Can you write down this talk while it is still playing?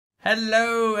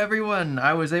Hello everyone!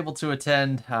 I was able to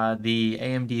attend the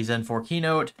AMD Zen 4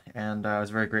 keynote, and I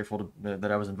was very grateful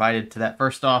that I was invited to that.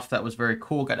 First off, that was very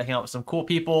cool. Got to hang out with some cool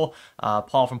people.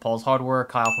 Paul from Paul's Hardware,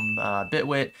 Kyle from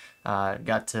Bitwit.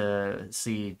 Got to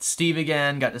see Steve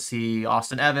again, got to see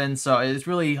Austin Evans. So it's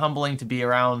really humbling to be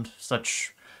around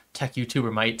such tech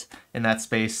YouTuber might in that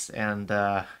space, and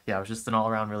yeah, it was just an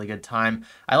all-around really good time.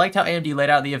 I liked how AMD laid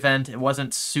out the event. It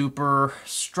wasn't super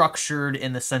structured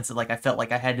in the sense that I felt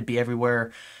like I had to be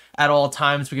everywhere at all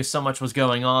times because so much was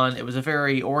going on. It was a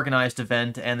very organized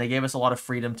event, and they gave us a lot of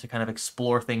freedom to kind of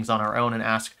explore things on our own and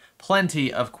ask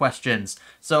plenty of questions.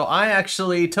 So I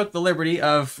actually took the liberty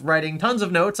of writing tons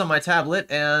of notes on my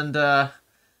tablet, and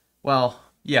well,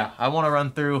 yeah, I want to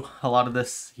run through a lot of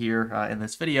this here in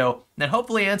this video, and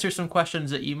hopefully answer some questions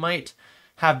that you might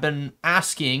have been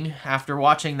asking after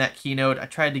watching that keynote. I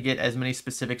tried to get as many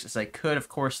specifics as I could. Of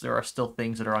course, there are still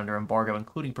things that are under embargo,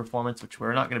 including performance, which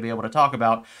we're not going to be able to talk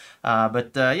about.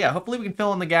 But yeah, hopefully we can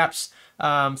fill in the gaps,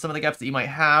 some of the gaps that you might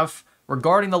have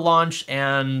regarding the launch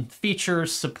and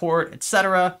features, support,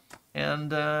 etc.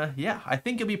 And yeah, I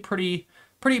think you'll be pretty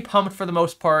pumped for the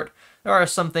most part. There are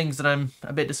some things that I'm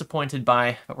a bit disappointed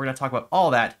by, but we're going to talk about all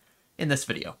that in this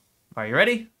video. Are you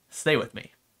ready? Stay with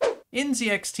me.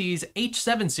 NZXT's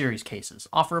H7 series cases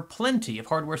offer plenty of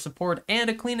hardware support and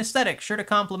a clean aesthetic sure to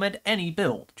complement any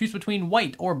build. Choose between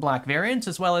white or black variants,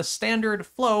 as well as standard,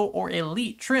 flow, or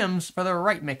elite trims for the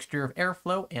right mixture of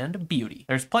airflow and beauty.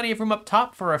 There's plenty of room up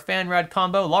top for a fan rad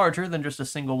combo larger than just a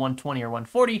single 120 or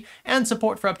 140, and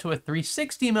support for up to a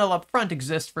 360mm up front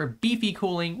exists for beefy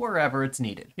cooling wherever it's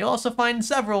needed. You'll also find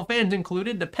several fans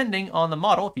included depending on the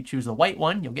model. If you choose the white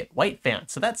one, you'll get white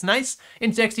fans, so that's nice.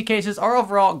 NZXT cases are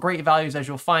overall great values, as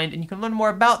you'll find, and you can learn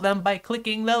more about them by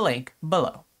clicking the link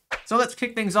below. So let's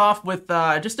kick things off with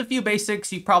just a few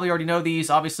basics. You probably already know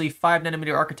these. Obviously,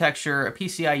 5nm architecture,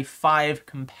 PCIe 5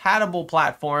 compatible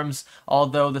platforms,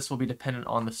 although this will be dependent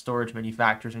on the storage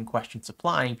manufacturers in question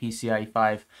supplying PCIe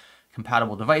 5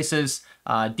 compatible devices.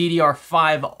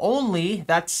 DDR5 only,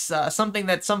 that's something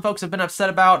that some folks have been upset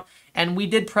about, and we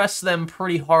did press them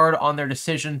pretty hard on their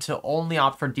decision to only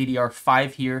opt for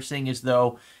DDR5 here, seeing as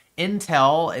though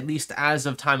Intel, at least as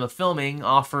of time of filming,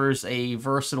 offers a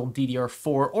versatile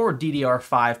DDR4 or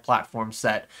DDR5 platform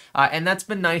set. And that's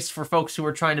been nice for folks who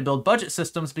are trying to build budget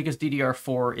systems because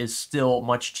DDR4 is still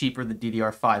much cheaper than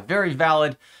DDR5. Very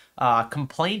valid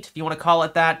complaint, if you want to call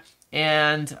it that.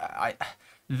 And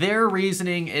their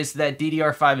reasoning is that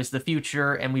DDR5 is the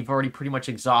future, and we've already pretty much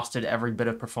exhausted every bit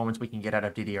of performance we can get out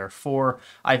of DDR4.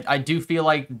 I do feel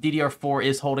like DDR4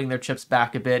 is holding their chips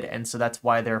back a bit, and so that's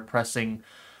why they're pressing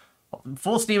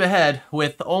full steam ahead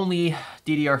with only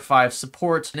DDR5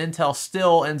 support. And Intel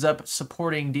still ends up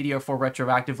supporting DDR4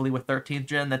 retroactively with 13th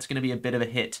gen. That's going to be a bit of a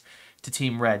hit to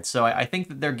Team Red. So I think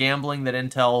that they're gambling that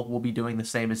Intel will be doing the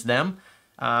same as them.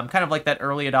 Kind of like that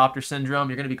early adopter syndrome.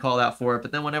 You're going to be called out for it,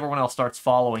 but then when everyone else starts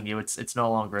following you, it's no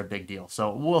longer a big deal.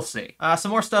 So we'll see. Some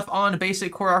more stuff on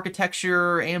basic core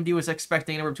architecture. AMD was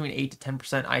expecting anywhere between 8 to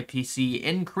 10% IPC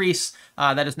increase.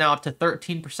 That is now up to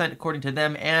 13% according to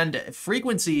them, and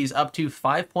frequencies up to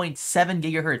 5.7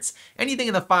 gigahertz. Anything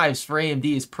in the fives for AMD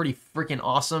is pretty freaking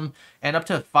awesome, and up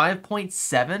to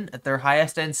 5.7 at their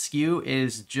highest end SKU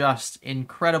is just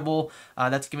incredible.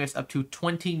 That's giving us up to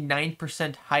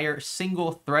 29% higher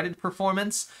single threaded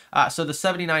performance. So the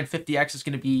 7950X is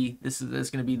going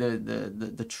to be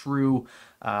the true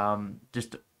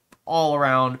just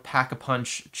all-around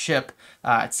pack-a-punch chip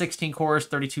at 16 cores,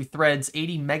 32 threads,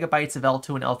 80 megabytes of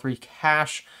L2 and L3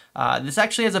 cache. This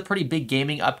actually has a pretty big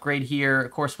gaming upgrade here.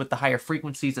 Of course, with the higher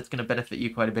frequencies, that's going to benefit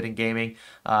you quite a bit in gaming,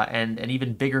 and an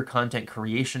even bigger content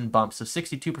creation bump. So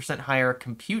 62% higher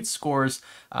compute scores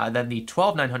than the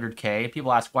 12900K.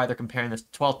 People ask why they're comparing this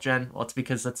to 12th gen. Well, it's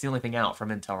because that's the only thing out from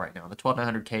Intel right now. The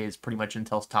 12900K is pretty much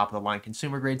Intel's top-of-the-line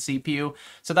consumer-grade CPU.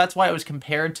 So that's why it was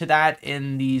compared to that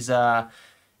in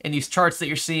these charts that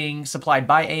you're seeing supplied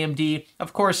by AMD.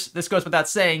 Of course, this goes without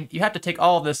saying, you have to take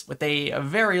all of this with a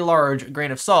very large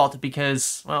grain of salt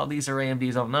because, well, these are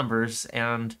AMD's own numbers,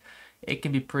 and it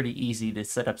can be pretty easy to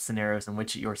set up scenarios in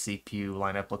which your CPU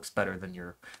lineup looks better than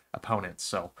your opponent's.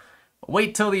 So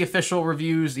wait till the official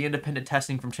reviews, the independent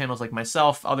testing from channels like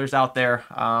myself, others out there.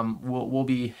 We'll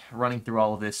be running through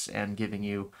all of this and giving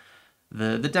you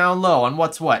the down low on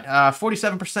what's what.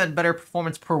 47% better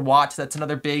performance per watt. That's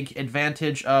another big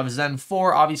advantage of Zen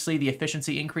 4. Obviously, the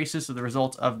efficiency increases as the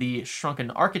result of the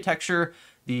shrunken architecture,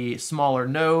 the smaller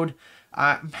node.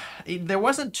 There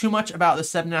wasn't too much about the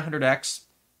 7900X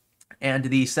and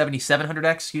the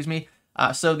 7700X, excuse me.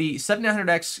 So the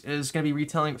 7900X is going to be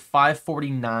retailing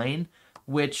 $549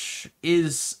 which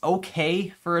is okay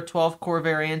for a 12-core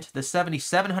variant. The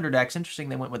 7700X, interesting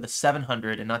they went with the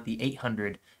 700 and not the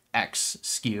 800X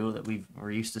SKU that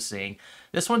we're used to seeing.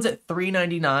 This one's at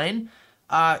 $399.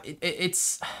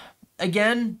 It's,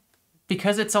 again,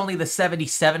 because it's only the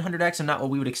 7700X and not what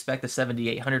we would expect the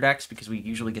 7800X, because we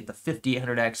usually get the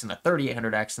 5800X and the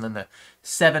 3800X, and then the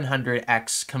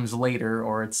 700X comes later,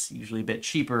 or it's usually a bit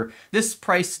cheaper. This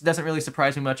price doesn't really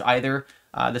surprise me much either.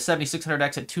 The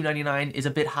 7600X at $299 is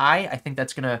a bit high. I think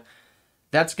that's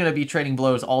gonna be trading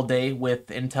blows all day with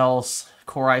Intel's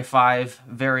Core i5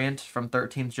 variant from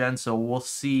 13th gen, so we'll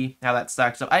see how that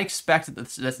stacks up. I expect that the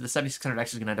 7600X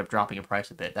is going to end up dropping in price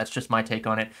a bit. That's just my take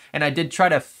on it. And I did try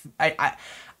to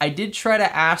I did try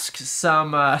to ask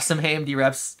some AMD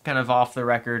reps kind of off the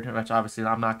record, which obviously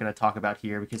I'm not going to talk about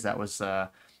here because that was a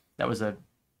an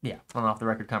off the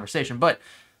record conversation, but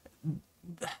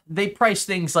they price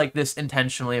things like this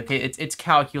intentionally. Okay, it's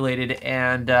calculated,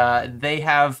 and they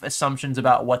have assumptions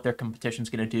about what their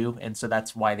competition's going to do, and so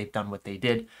that's why they've done what they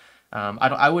did.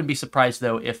 I wouldn't be surprised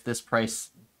though if this price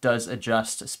does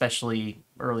adjust, especially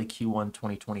early Q1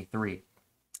 2023.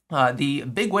 The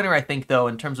big winner, I think, though,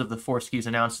 in terms of the 4 SKUs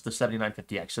announced, is the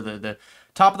 7950X. So the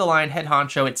top of the line head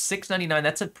honcho at $699.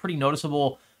 That's a pretty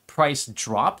noticeable price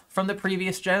drop from the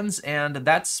previous gens, and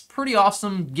that's pretty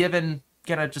awesome given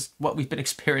kind of just what we've been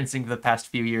experiencing for the past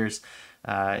few years.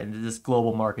 And this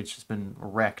global market's just been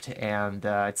wrecked, and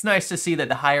it's nice to see that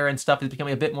the higher end stuff is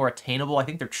becoming a bit more attainable. I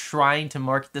think they're trying to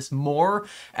market this more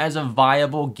as a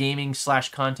viable gaming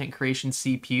 / content creation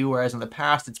CPU, whereas in the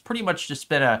past it's pretty much just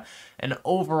been an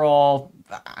overall,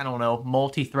 I don't know,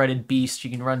 multi-threaded beast.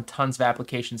 You can run tons of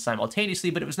applications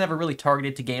simultaneously, but it was never really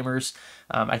targeted to gamers.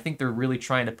 I think they're really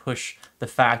trying to push the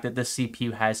fact that this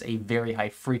CPU has a very high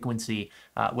frequency,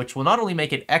 which will not only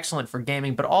make it excellent for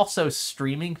gaming, but also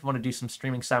streaming. If you want to do some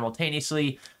streaming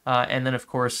simultaneously, and then of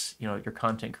course, you know, your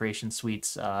content creation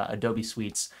suites, Adobe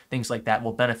suites, things like that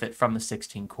will benefit from the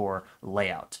 16-core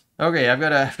layout. Okay, I've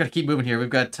got to keep moving here. We've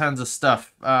got tons of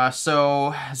stuff.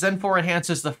 So Zen 4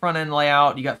 enhances the front end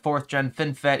layout. You got 4th gen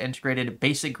FinFET integrated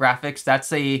basic graphics.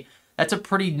 That's a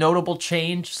pretty notable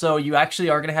change. So you actually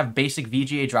are going to have basic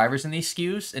VGA drivers in these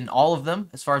SKUs, in all of them,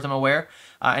 as far as I'm aware.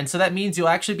 And so that means you'll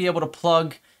actually be able to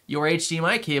plug your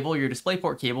HDMI cable, your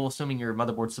DisplayPort cable, assuming your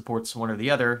motherboard supports one or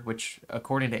the other, which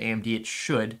according to AMD it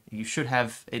should. You should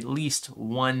have at least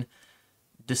one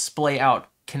display out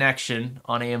connection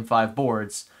on AM5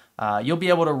 boards. You'll be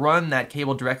able to run that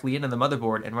cable directly into the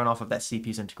motherboard and run off of that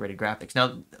CPU's integrated graphics.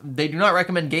 Now, they do not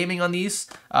recommend gaming on these,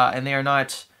 and they are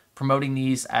not promoting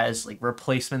these as like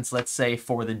replacements, let's say,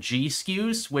 for the G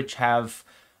SKUs, which have,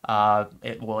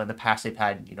 well, in the past they've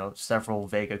had, you know, several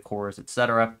Vega cores,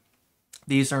 etc.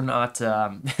 These are not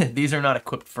these are not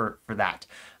equipped for that.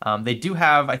 They do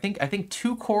have, I think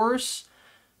 2 cores,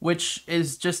 which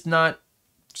is just not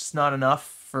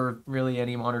enough for really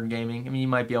any modern gaming. I mean, you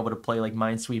might be able to play like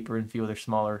Minesweeper and a few other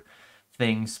smaller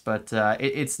things, but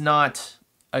it's not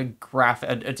a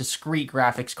discrete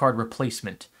graphics card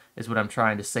replacement, is what I'm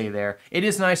trying to say there. It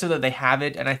is nice though that they have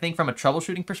it, and I think from a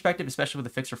troubleshooting perspective, especially with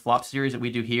the fix or flop series that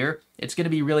we do here, it's going to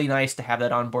be really nice to have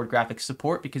that onboard graphics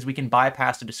support, because we can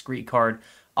bypass a discrete card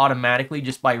automatically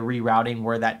just by rerouting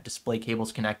where that display cable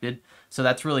is connected. So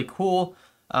that's really cool.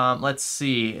 Let's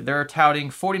see. They're touting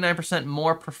 49%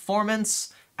 more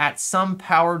performance at some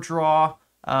power draw,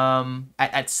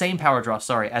 at same power draw,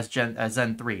 sorry, as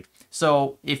Zen 3.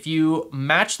 So if you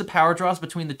match the power draws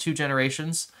between the 2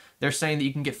 generations, they're saying that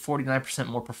you can get 49%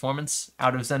 more performance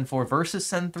out of Zen 4 versus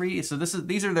Zen 3. So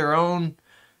these are their own,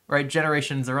 right,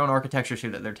 generations, their own architectures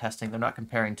here that they're testing. They're not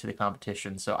comparing to the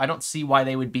competition. So I don't see why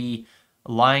they would be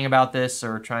lying about this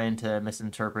or trying to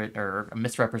misinterpret or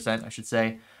misrepresent, I should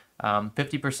say.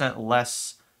 50%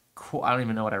 less. I don't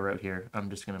even know what I wrote here.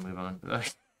 I'm just gonna move on.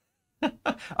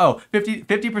 Oh,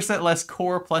 50% less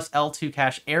core plus L2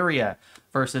 cache area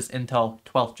versus Intel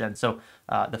 12th gen. So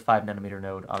the 5nm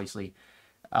node, obviously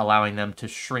allowing them to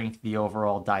shrink the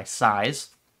overall die size.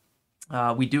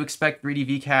 We do expect 3D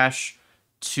V-Cache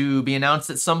to be announced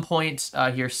at some point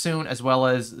here soon, as well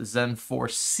as Zen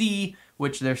 4C,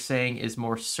 which they're saying is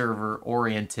more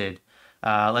server-oriented.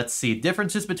 Let's see,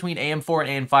 differences between AM4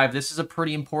 and AM5. This is a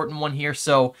pretty important one here.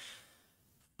 So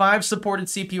 5 supported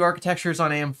CPU architectures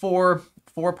on AM4,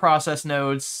 4 process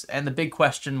nodes, and the big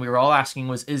question we were all asking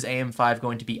was, is AM5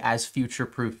 going to be as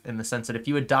future-proof, in the sense that if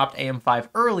you adopt AM5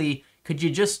 early, could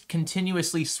you just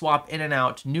continuously swap in and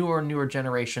out newer and newer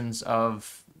generations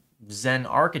of Zen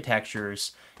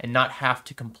architectures and not have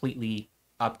to completely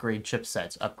upgrade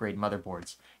chipsets, upgrade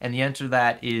motherboards? And the answer to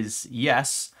that is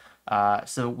yes.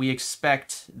 So we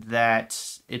expect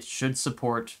that it should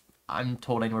support I'm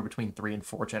told anywhere between 3 and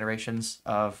 4 generations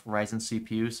of Ryzen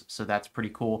CPUs, so that's pretty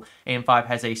cool. AM5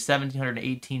 has a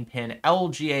 1718 pin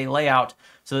LGA layout,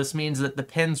 so this means that the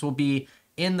pins will be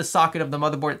in the socket of the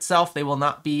motherboard itself. They will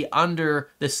not be under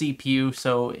the CPU,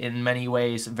 so in many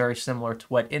ways very similar to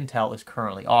what Intel is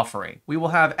currently offering. We will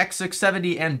have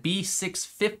X670 and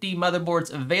B650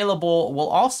 motherboards available. We'll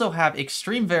also have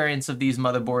extreme variants of these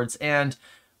motherboards, and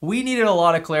we needed a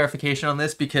lot of clarification on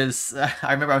this because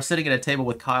I remember I was sitting at a table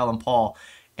with Kyle and Paul,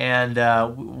 and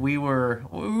we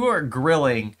were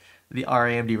grilling the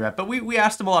AMD rep, but we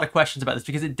asked them a lot of questions about this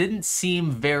because it didn't seem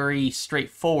very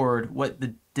straightforward what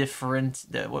the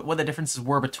differences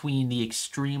were between the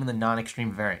extreme and the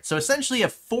non-extreme variants. So essentially, you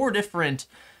have four different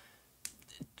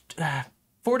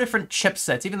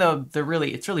chipsets, even though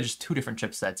it's really just 2 different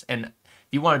chipsets. And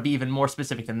if you want to be even more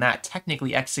specific than that,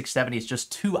 technically X670 is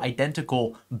just 2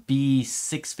 identical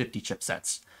B650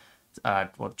 chipsets.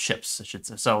 Well, chips, I should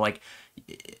say. So like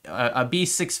a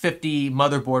B650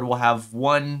 motherboard will have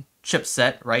 1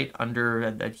 chipset, right, under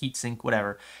a heatsink,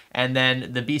 whatever. And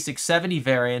then the B670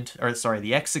 variant, or sorry,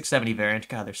 the X670 variant,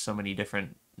 God, there's so many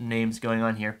different names going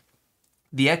on here.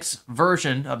 The X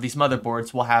version of these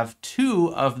motherboards will have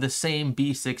 2 of the same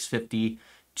B650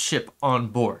 chip on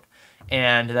board.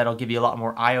 And that'll give you a lot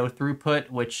more I/O throughput,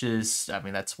 which is, I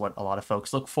mean, that's what a lot of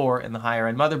folks look for in the higher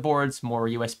end motherboards, more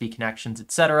USB connections,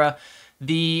 etc.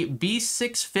 The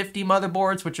B650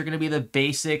 motherboards, which are going to be the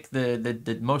basic,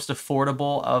 the most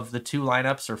affordable of the 2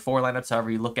 lineups or 4 lineups,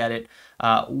 however you look at it,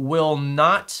 will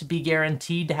not be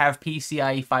guaranteed to have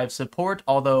PCIe 5 support,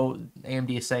 although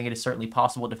AMD is saying it is certainly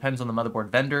possible. It depends on the motherboard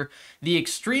vendor. The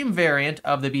extreme variant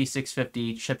of the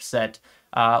B650 chipset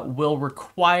will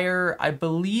require, I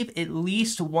believe, at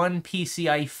least 1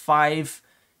 PCIe 5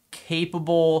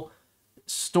 capable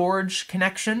storage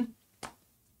connection.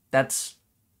 That's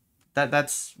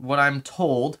what I'm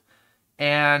told.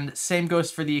 And same goes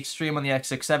for the extreme on the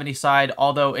X670 side,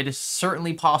 although it is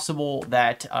certainly possible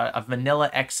that a vanilla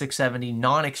X670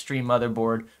 non-extreme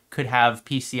motherboard could have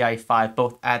PCIe 5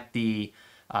 both at the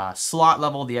slot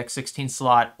level, the X16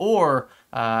 slot, or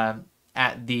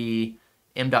at the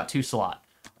M.2 slot.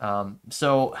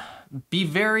 So be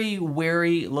very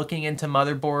wary looking into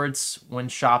motherboards when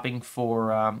shopping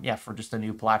for just a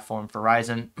new platform for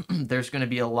Ryzen. There's going to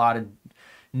be a lot of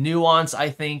nuance, I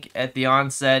think, at the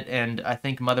onset, and I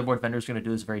think motherboard vendors are going to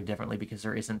do this very differently because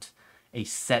there isn't a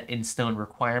set-in-stone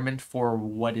requirement for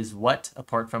what is what,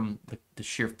 apart from the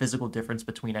sheer physical difference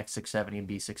between X670 and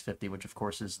B650, which of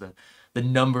course is the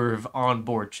number of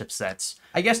onboard chipsets.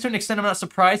 I guess to an extent I'm not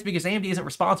surprised because AMD isn't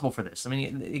responsible for this. I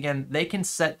mean, again, they can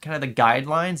set kind of the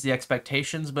guidelines, the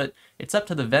expectations, but it's up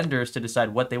to the vendors to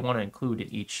decide what they want to include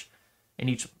in each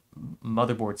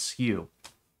motherboard SKU.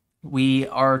 We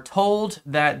are told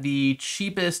that the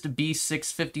cheapest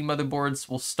B650 motherboards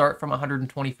will start from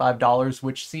 $125,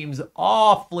 which seems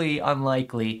awfully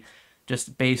unlikely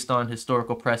just based on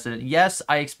historical precedent. Yes,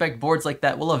 I expect boards like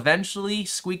that will eventually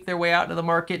squeak their way out into the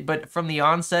market, but from the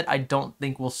onset, I don't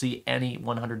think we'll see any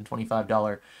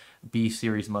 $125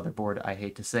 B-series motherboard. I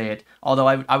hate to say it, although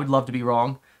I would love to be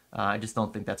wrong. I just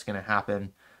don't think that's going to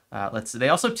happen. They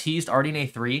also teased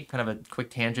RDNA3, kind of a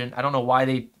quick tangent. I don't know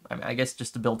why I guess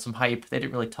just to build some hype. They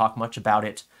didn't really talk much about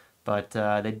it, but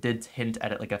they did hint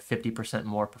at it like a 50%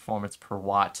 more performance per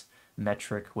watt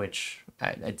metric, which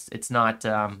it's not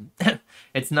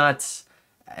it's not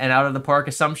an out of the park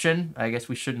assumption. I guess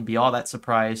we shouldn't be all that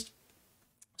surprised.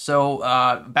 So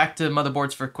back to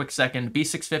motherboards for a quick second.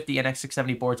 B650 and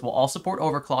X670 boards will all support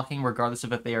overclocking regardless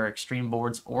of if they are extreme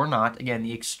boards or not. Again,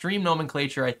 the extreme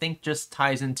nomenclature I think just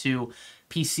ties into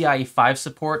PCIe 5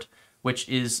 support, which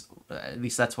is, at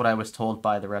least that's what I was told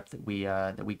by the rep that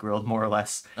we grilled more or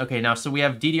less. Okay, now so we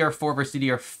have DDR4 versus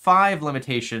DDR5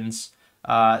 limitations.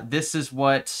 This is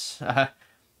what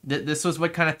this was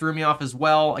what kind of threw me off as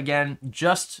well. Again,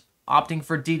 just opting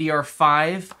for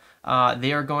DDR5.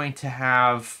 They are going to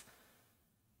have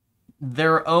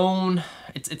their own,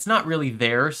 it's not really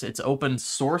theirs, it's open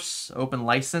source, open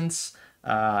license,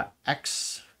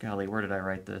 golly, where did I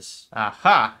write this?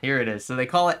 Aha, here it is. So they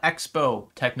call it EXPO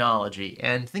technology,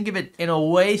 and think of it in a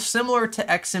way similar to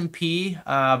XMP,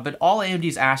 but all AMD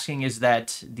is asking is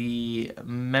that the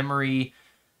memory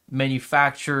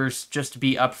manufacturers just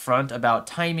be upfront about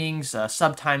timings,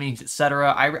 sub-timings,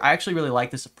 etc. I actually really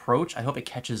like this approach. I hope it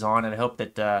catches on, and I hope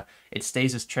that it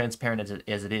stays as transparent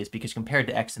as it is, because compared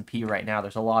to XMP right now,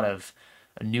 there's a lot of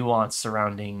nuance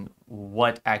surrounding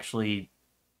what actually,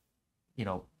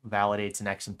 validates an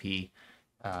XMP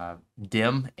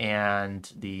DIMM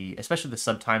and especially the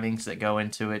subtimings that go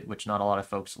into it, which not a lot of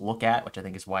folks look at, which I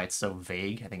think is why it's so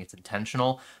vague. I think it's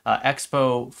intentional.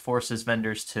 EXPO forces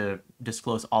vendors to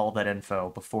disclose all of that info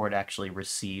before it actually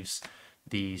receives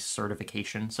the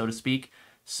certification, so to speak.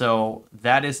 So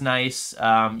that is nice.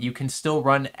 You can still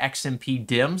run XMP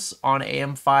DIMMs on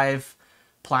AM5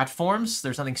 platforms.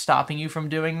 There's nothing stopping you from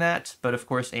doing that, but of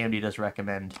course AMD does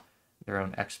recommend their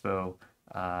own EXPO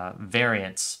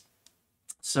variants.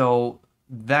 So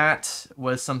that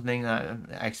was something that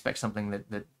I expect something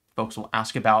that folks will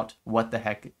ask about, what the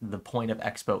heck the point of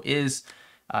EXPO is.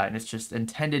 And it's just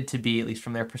intended to be, at least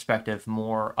from their perspective,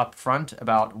 more upfront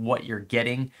about what you're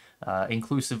getting,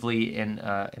 inclusively in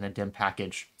a DIMM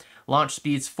package. Launch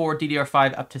speeds for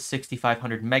DDR5 up to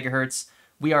 6,500 megahertz.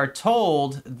 We are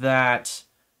told that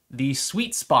the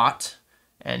sweet spot,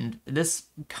 and this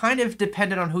kind of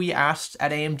depended on who you asked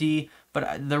at AMD,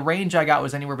 but the range I got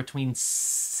was anywhere between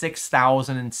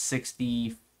 6,000 and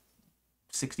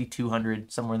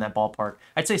 6,200, somewhere in that ballpark.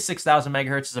 I'd say 6,000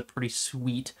 megahertz is a pretty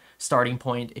sweet starting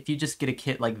point. If you just get a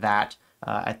kit like that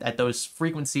at those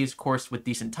frequencies, of course, with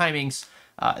decent timings,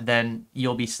 then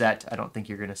you'll be set. I don't think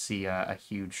you're going to see a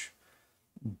huge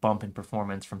bump in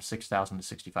performance from 6,000 to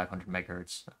 6,500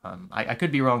 megahertz. I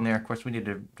could be wrong there. Of course, we need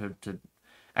to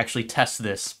actually test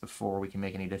this before we can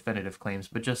make any definitive claims,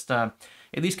 but just at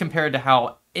least compared to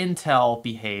how Intel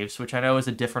behaves, which I know is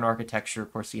a different architecture.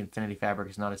 Of course, the Infinity Fabric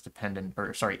is not as dependent,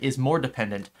 or sorry, is more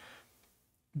dependent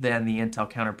than the Intel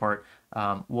counterpart.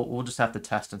 We'll just have to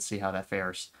test and see how that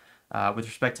fares. With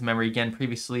respect to memory, again,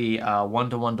 previously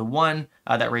 1:1:1.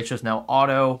 That ratio is now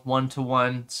auto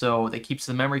 1:1, so that keeps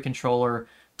the memory controller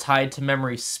tied to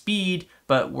memory speed,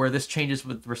 but where this changes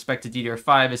with respect to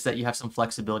DDR5 is that you have some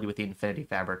flexibility with the Infinity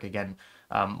Fabric. Again,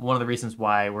 one of the reasons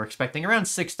why we're expecting around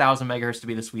 6,000 megahertz to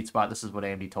be the sweet spot. This is what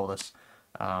AMD told us.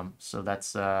 So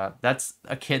that's a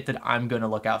kit that I'm going to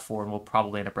look out for and we'll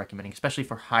probably end up recommending, especially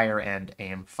for higher end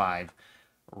AM5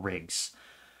 rigs.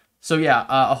 So yeah,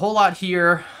 a whole lot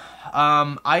here.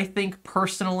 I think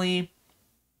personally,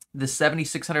 the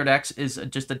 7600X is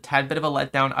just a tad bit of a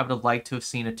letdown. I would have liked to have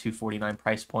seen a 249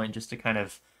 price point just to kind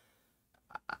of,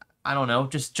 I don't know,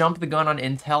 just jump the gun on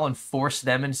Intel and force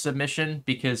them into submission,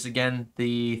 because again,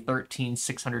 the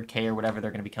 13600K or whatever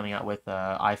they're going to be coming out with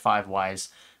i5 wise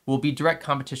will be direct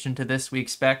competition to this, we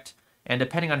expect. And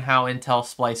depending on how Intel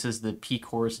splices the P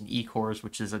cores and E cores,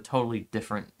 which is a totally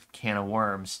different can of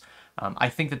worms, I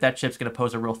think that chip's going to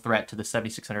pose a real threat to the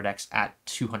 7600X at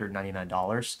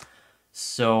 $299.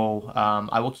 So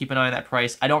I will keep an eye on that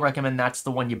price. I don't recommend that's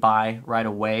the one you buy right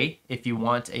away. If you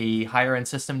want a higher end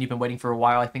system you've been waiting for a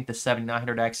while, I think the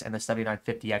 7900X and the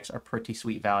 7950X are pretty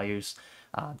sweet values.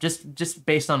 Just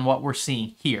based on what we're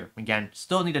seeing here. Again,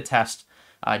 still need to test.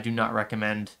 I do not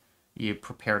recommend you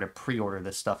prepare to pre-order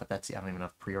this stuff. If that's, I don't even know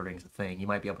if pre-ordering is a thing. You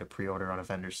might be able to pre-order on a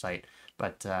vendor site,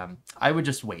 but I would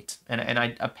just wait. And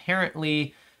I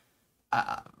apparently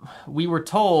we were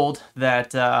told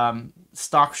that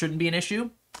stock shouldn't be an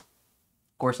issue.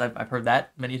 Of course, I've heard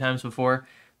that many times before,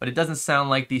 but it doesn't sound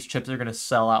like these chips are going to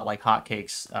sell out like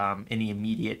hotcakes in the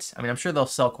immediate. I mean, I'm sure they'll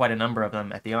sell quite a number of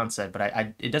them at the onset,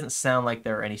 but it doesn't sound like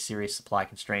there are any serious supply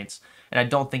constraints. And I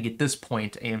don't think at this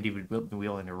point AMD would be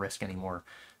willing to risk any more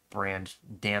brand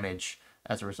damage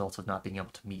as a result of not being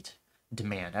able to meet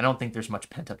demand. I don't think there's much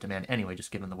pent-up demand anyway,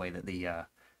 just given the way that the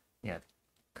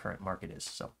current market is.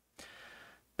 So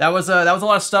that was a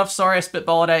lot of stuff. Sorry I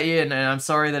spitballed at you, and I'm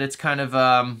sorry that it's kind of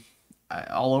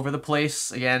all over the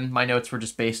place. Again, my notes were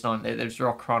just based on, they're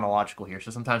all chronological here. So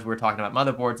sometimes we're talking about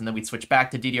motherboards, and then we'd switch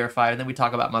back to DDR5, and then we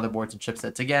talk about motherboards and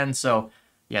chipsets again. So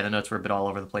yeah, the notes were a bit all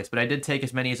over the place, but I did take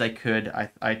as many as I could.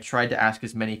 I tried to ask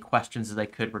as many questions as I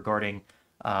could regarding,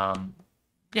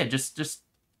 just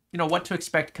what to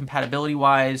expect compatibility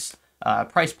wise,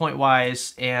 price point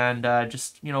wise, and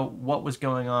just what was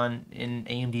going on in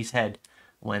AMD's head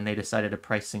when they decided to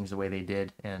price things the way they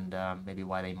did, and maybe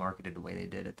why they marketed the way they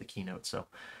did at the keynote. So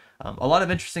a lot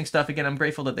of interesting stuff. Again, I'm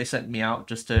grateful that they sent me out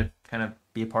just to kind of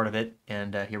be a part of it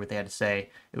and hear what they had to say.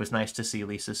 It was nice to see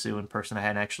Lisa Su in person. I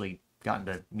hadn't actually gotten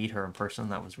to meet her in person.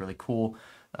 That was really cool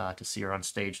to see her on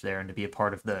stage there and to be a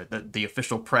part of the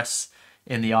official press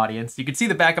in the audience. You could see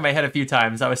the back of my head a few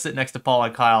times. I was sitting next to Paul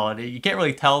and Kyle, and you can't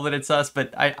really tell that it's us,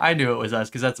 but I knew it was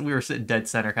us because we were sitting dead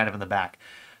center kind of in the back.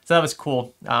 So that was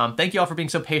cool. Thank you all for being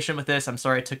so patient with this. I'm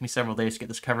sorry it took me several days to get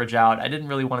this coverage out. I didn't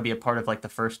really want to be a part of like the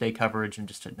first day coverage and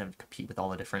just to compete with all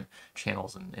the different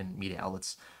channels and media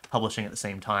outlets publishing at the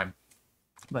same time.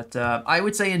 But I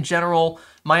would say in general,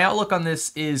 my outlook on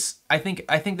this is I think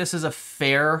this is a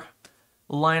fair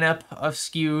lineup of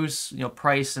SKUs,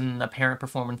 price and apparent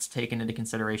performance taken into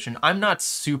consideration. I'm not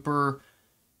super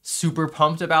super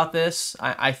pumped about this.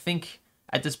 I think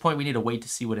at this point we need to wait to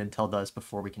see what Intel does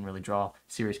before we can really draw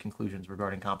serious conclusions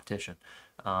regarding competition.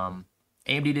 AMD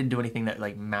didn't do anything that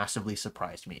like massively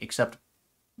surprised me, except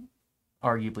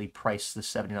arguably price the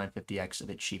 7950X a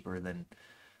bit cheaper than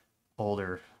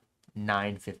older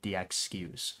 950X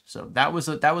SKUs. So that was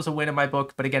a win in my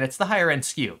book. But again, it's the higher end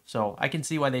SKU, so I can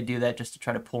see why they do that, just to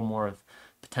try to pull more of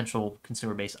potential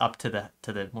consumer base up to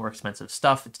the more expensive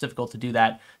stuff. It's difficult to do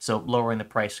that, so lowering the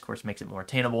price, of course, makes it more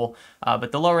attainable.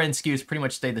 But the lower end SKUs pretty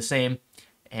much stay the same.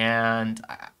 And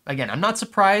again, I'm not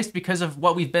surprised because of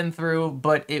what we've been through,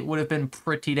 but it would have been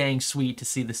pretty dang sweet to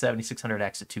see the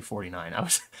 7600X at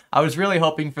 $249. I was really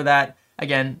hoping for that.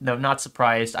 Again, no, not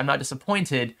surprised. I'm not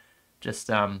disappointed, just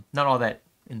not all that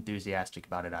enthusiastic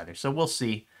about it either. So we'll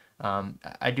see.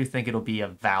 I do think it'll be a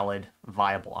valid,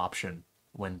 viable option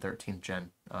when 13th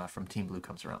gen from Team Blue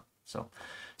comes around. So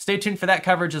stay tuned for that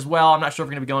coverage as well. I'm not sure if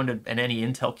we're going to be going to any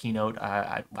Intel keynote.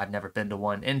 I've never been to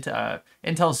one.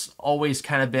 Intel's always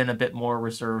kind of been a bit more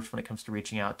reserved when it comes to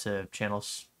reaching out to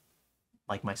channels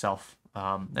like myself,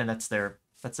 and that's their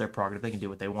prerogative. They can do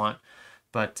what they want.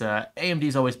 But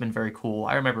AMD's always been very cool.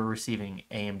 I remember receiving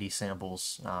AMD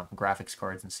samples, graphics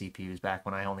cards and CPUs back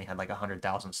when I only had like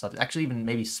 100,000 subs. Actually, even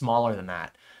maybe smaller than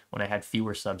that when I had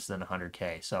fewer subs than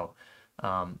 100K. So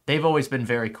they've always been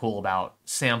very cool about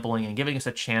sampling and giving us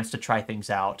a chance to try things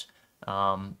out.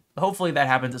 Hopefully that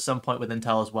happens at some point with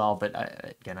Intel as well, but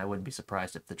again, I wouldn't be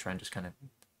surprised if the trend just kind of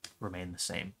remained the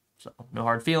same. So no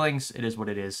hard feelings, it is what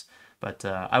it is. But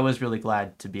I was really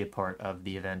glad to be a part of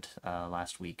the event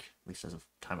last week, at least as of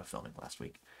time of filming last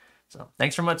week. So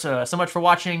thanks so much for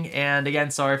watching, and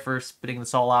again, sorry for spitting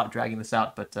this all out, dragging this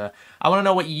out, but I want to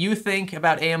know what you think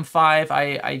about AM5.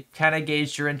 I kind of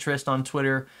gauged your interest on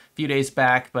Twitter a few days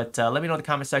back, but let me know in the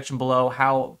comment section below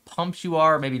how pumped you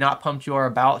are, maybe not pumped you are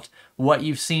about what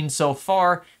you've seen so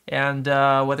far, and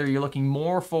whether you're looking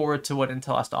more forward to what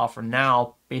Intel has to offer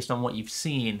now based on what you've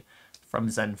seen from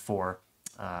Zen 4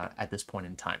 at this point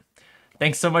in time.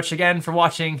 Thanks so much again for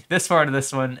watching this far into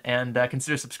this one, and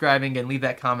consider subscribing and leave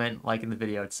that comment, liking the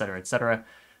video, etc., etc.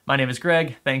 My name is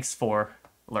Greg. Thanks for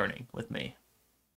learning with me.